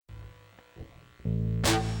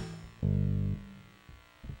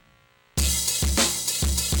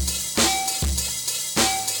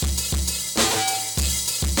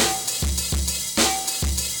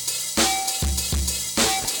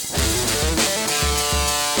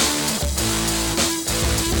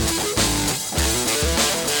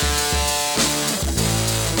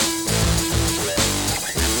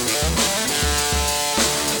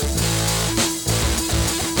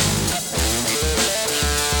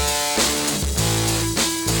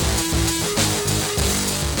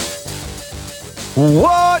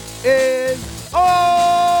What is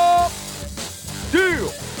up, Steel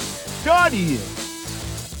Studying?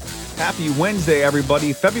 Happy Wednesday,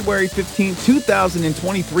 everybody. February 15th,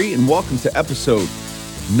 2023, and welcome to episode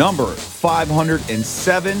number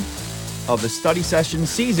 507 of the study session,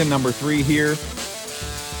 season number 3 here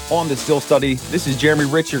on the Still Study. This is Jeremy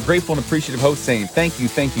Rich, your grateful and appreciative host, saying thank you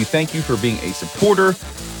for being a supporter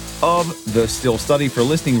of the Still Study, for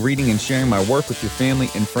listening, reading, and sharing my work with your family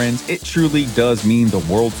and friends. It truly does mean the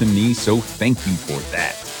world to me, so thank you for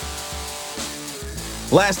that.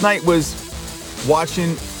 Last night was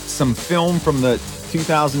watching some film from the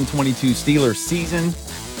 2022 Steelers season,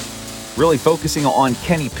 really focusing on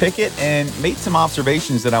Kenny Pickett, and made some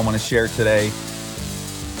observations that I want to share today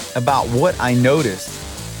about what I noticed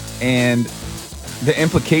and the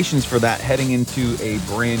implications for that heading into a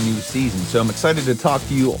brand new season. So I'm excited to talk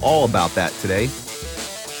to you all about that today.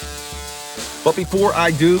 But before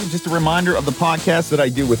I do, just a reminder of the podcast that I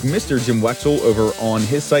do with Mr. Jim Wexell over on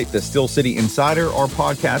his site, The Still City Insider. Our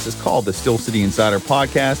podcast is called The Still City Insider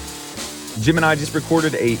Podcast. Jim and I just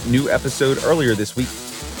recorded a new episode earlier this week.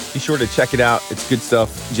 Be sure to check it out. It's good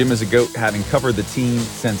stuff. Jim is a GOAT, having covered the team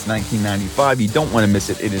since 1995. You don't want to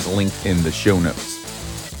miss it. It is linked in the show notes.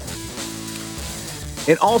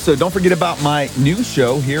 And also, don't forget about my new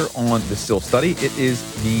show here on The Still Study. It is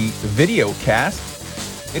the video cast.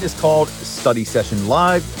 It is called Study Session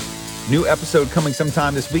Live. New episode coming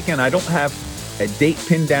sometime this weekend. I don't have a date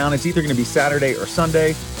pinned down. It's either going to be Saturday or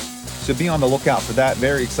Sunday. So be on the lookout for that.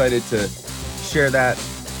 Very excited to share that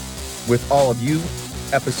with all of you.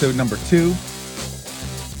 Episode number 2.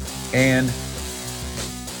 And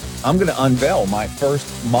I'm going to unveil my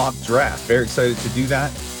first mock draft. Very excited to do that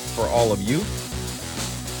for all of you.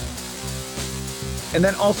 And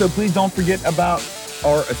then also, please don't forget about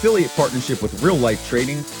our affiliate partnership with Real Life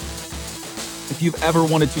Trading. If you've ever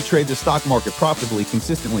wanted to trade the stock market profitably,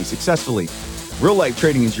 consistently, successfully, Real Life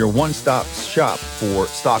Trading is your one-stop shop for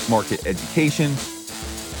stock market education.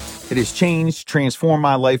 It has changed, transformed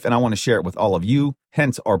my life, and I want to share it with all of you,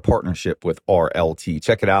 hence our partnership with RLT.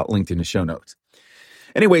 Check it out, linked in the show notes.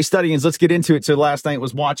 Anyway, studyings, let's get into it. So last night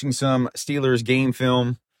was watching some Steelers game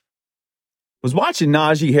film. Was watching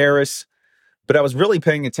Najee Harris, but I was really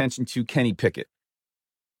paying attention to Kenny Pickett.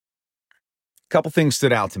 A couple things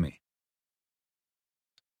stood out to me.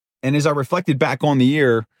 And as I reflected back on the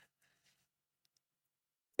year,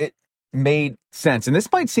 it made sense. And this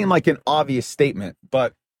might seem like an obvious statement,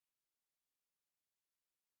 but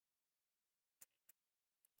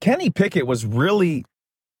Kenny Pickett was really,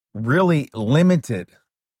 really limited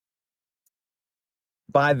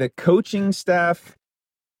by the coaching staff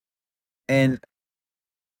and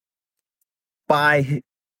by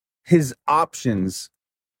his options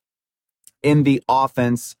in the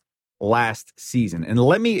offense last season. And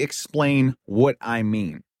let me explain what I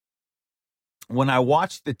mean. When I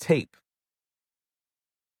watch the tape,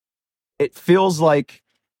 it feels like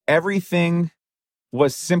everything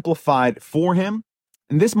was simplified for him.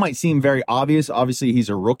 And this might seem very obvious. Obviously, he's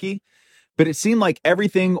a rookie. But it seemed like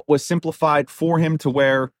everything was simplified for him to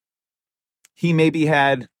where he maybe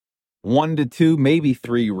had 1 to 2, maybe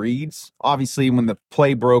 3 reads. Obviously, when the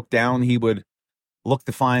play broke down, he would look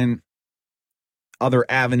to find other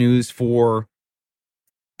avenues for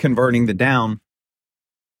converting the down.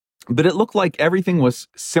 But it looked like everything was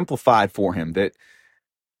simplified for him, that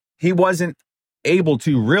he wasn't able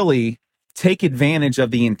to really take advantage of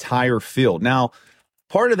the entire field. Now,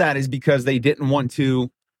 part of that is because they didn't want to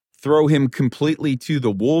throw him completely to the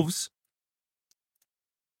wolves.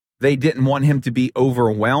 They didn't want him to be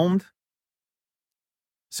overwhelmed.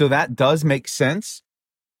 So that does make sense.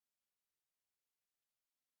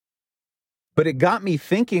 But it got me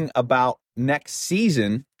thinking about next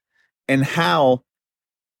season and how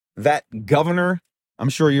that governor, I'm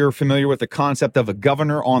sure you're familiar with the concept of a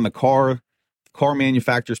governor on the car. Car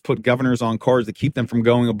manufacturers put governors on cars to keep them from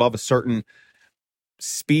going above a certain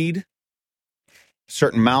speed,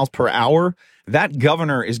 certain miles per hour. That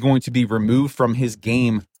governor is going to be removed from his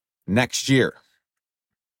game next year.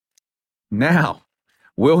 Now,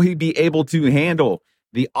 will he be able to handle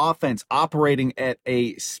the offense operating at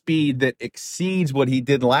a speed that exceeds what he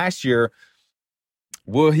did last year?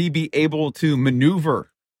 Will he be able to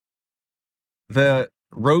maneuver the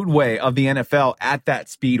roadway of the NFL at that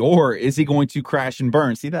speed, or is he going to crash and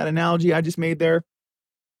burn? See that analogy I just made there?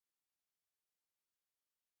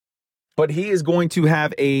 But he is going to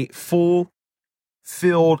have a full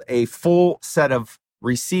field, a full set of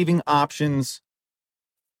receiving options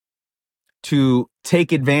to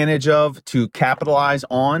take advantage of, to capitalize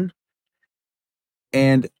on.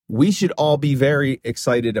 And we should all be very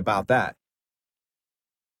excited about that.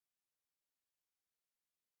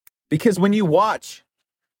 Because when you watch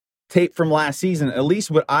tape from last season, at least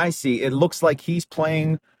what I see, it looks like he's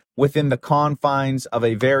playing within the confines of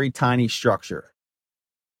a very tiny structure.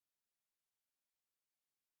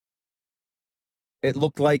 It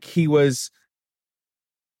looked like he was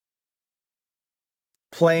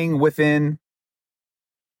playing within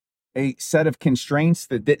a set of constraints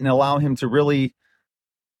that didn't allow him to really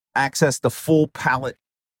access the full palette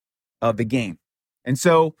of the game. And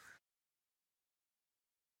so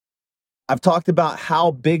I've talked about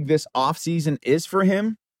how big this offseason is for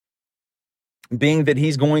him, being that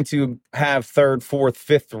he's going to have third, fourth,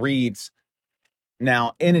 fifth reads.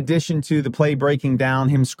 Now, in addition to the play breaking down,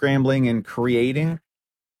 him scrambling and creating,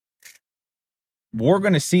 we're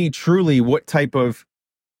going to see truly what type of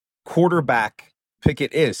quarterback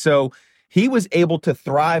Pickett is. So he was able to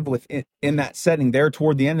thrive in that setting there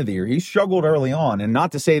toward the end of the year. He struggled early on, and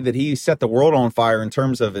not to say that he set the world on fire in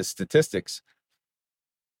terms of his statistics.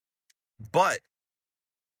 But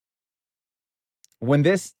when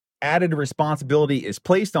this added responsibility is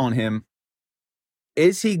placed on him,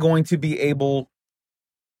 is he going to be able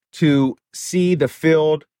to see the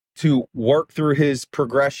field, to work through his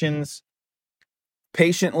progressions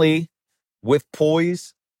patiently, with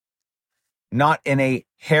poise, not in a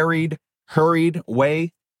hurried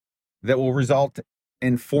way that will result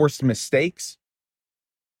in forced mistakes?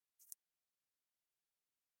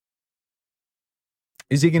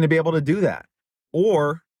 Is he going to be able to do that?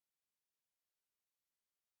 Or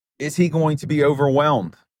is he going to be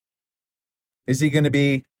overwhelmed? Is he going to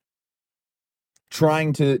be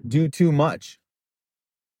trying to do too much?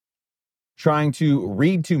 Trying to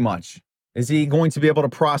read too much? Is he going to be able to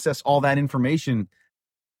process all that information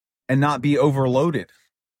and not be overloaded?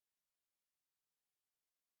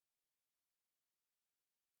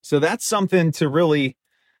 So that's something to really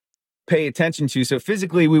pay attention to. So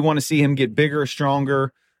physically, we want to see him get bigger,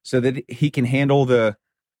 stronger, so that he can handle the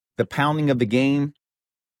pounding of the game.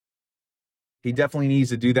 He definitely needs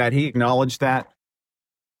to do that. He acknowledged that.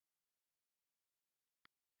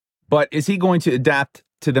 But is he going to adapt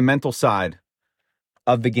to the mental side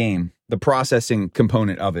of the game, the processing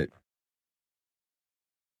component of it?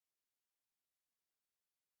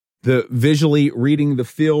 The visually reading the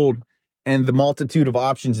field and the multitude of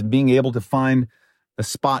options and being able to find a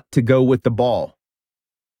spot to go with the ball.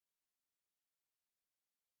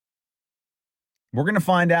 We're going to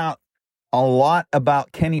find out a lot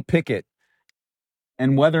about Kenny Pickett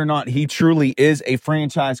and whether or not he truly is a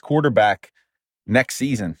franchise quarterback next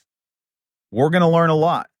season. We're going to learn a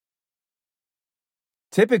lot.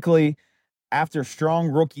 Typically, after strong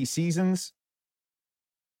rookie seasons,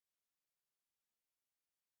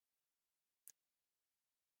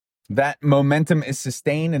 that momentum is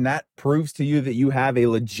sustained, and that proves to you that you have a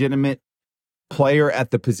legitimate player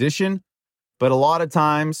at the position. But a lot of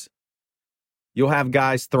times, you'll have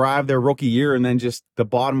guys thrive their rookie year, and then just the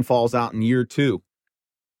bottom falls out in year two.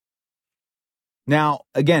 Now,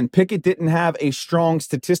 again, Pickett didn't have a strong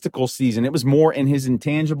statistical season. It was more in his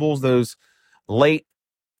intangibles, those late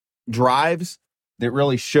drives that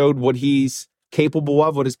really showed what he's capable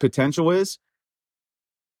of, what his potential is.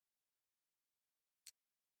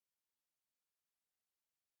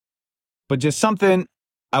 But just something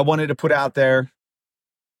I wanted to put out there.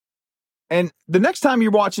 And the next time you're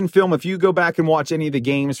watching film, if you go back and watch any of the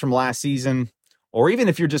games from last season, or even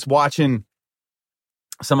if you're just watching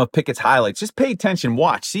some of Pickett's highlights, just pay attention,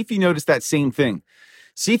 watch, see if you notice that same thing.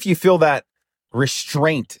 See if you feel that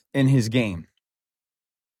restraint in his game.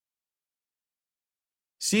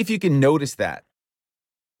 See if you can notice that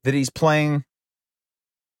he's playing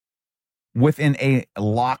within a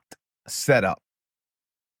locked setup.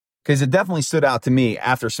 Because it definitely stood out to me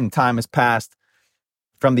after some time has passed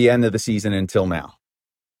from the end of the season until now.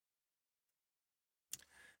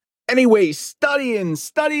 Anyway,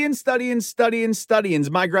 studying's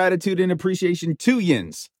my gratitude and appreciation to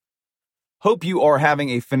yins. Hope you are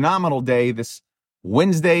having a phenomenal day this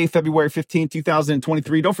Wednesday, February 15th,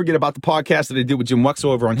 2023. Don't forget about the podcast that I did with Jim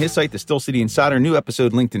Wexel over on his site, The Still City Insider. New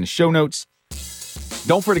episode linked in the show notes.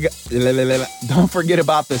 Don't forget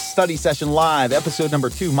about the study session live, episode number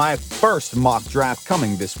 2, my first mock draft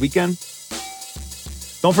coming this weekend.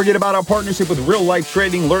 Don't forget about our partnership with Real Life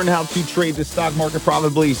Trading. Learn how to trade the stock market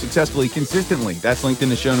profitably, successfully, consistently. That's linked in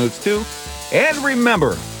the show notes too. And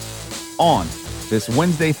remember, on this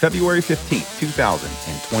Wednesday, February 15th,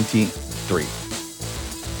 2023,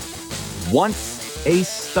 once a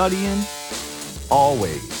studying,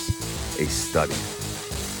 always a studying.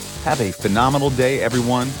 Have a phenomenal day,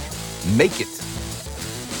 everyone. Make it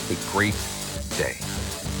a great day.